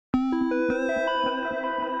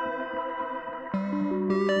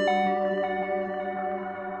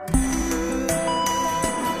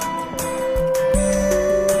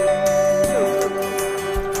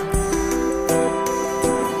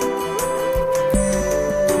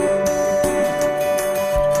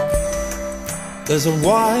There's a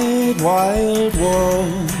wide, wide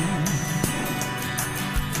world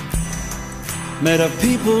made of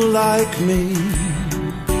people like me,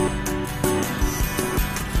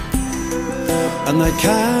 and they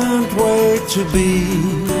can't wait to be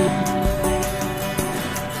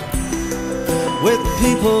with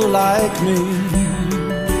people like me.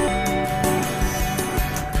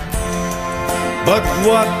 But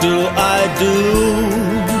what do I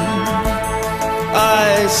do?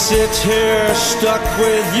 I sit here stuck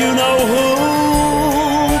with you-know-who.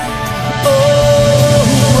 Oh,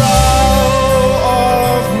 row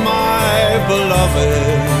of my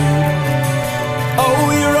beloved. Oh,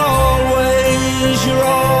 you're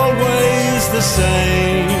always the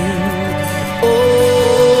same.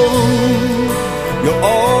 Oh, you're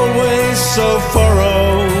always so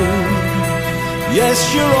furrowed. Yes,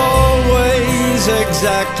 you're always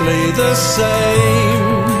exactly the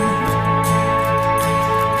same.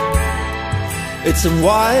 It's a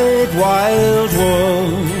wide, wild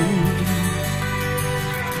world.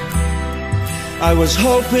 I was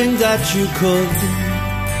hoping that you could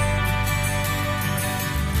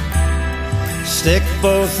stick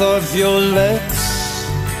both of your lips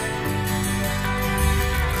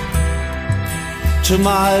to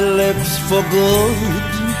my lips for good.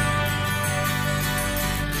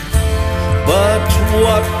 But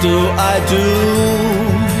what do I do?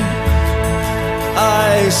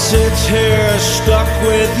 I sit here stuck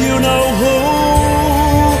with you-know-who.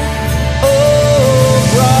 Oh,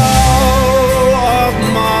 brow of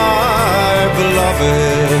my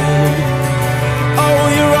beloved. Oh,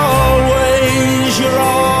 you're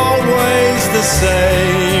always the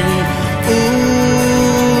same.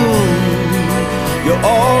 Ooh, you're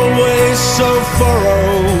always so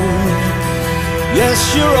furrowed. Yes,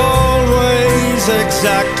 you're always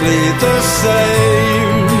exactly the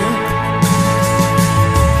same.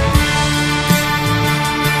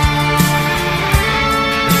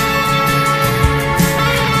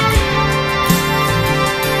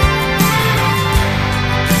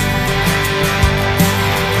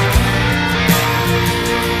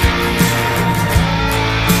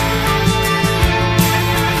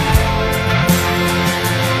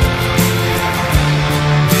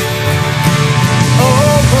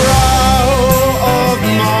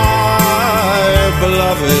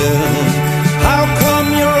 How come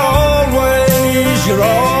you're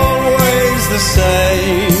always the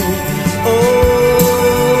same? Oh,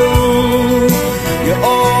 you're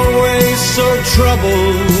always so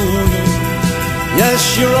troubled. Yes,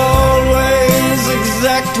 you're always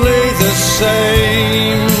exactly the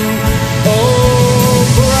same. Oh,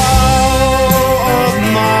 brow of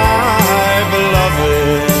my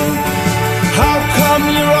beloved, how come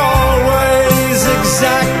you're always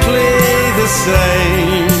exactly the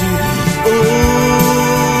same?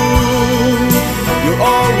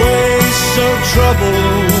 Trouble.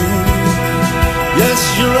 Yes,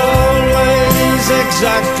 you're always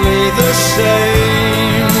exactly the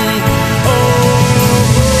same. Oh,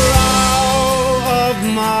 brow of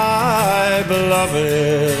my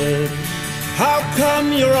beloved, how come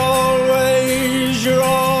you're always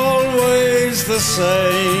the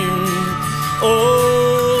same?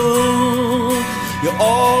 Oh, you're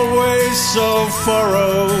always so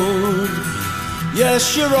furrowed.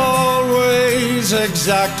 Yes, you're always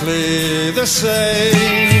exactly the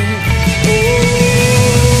same. Oh.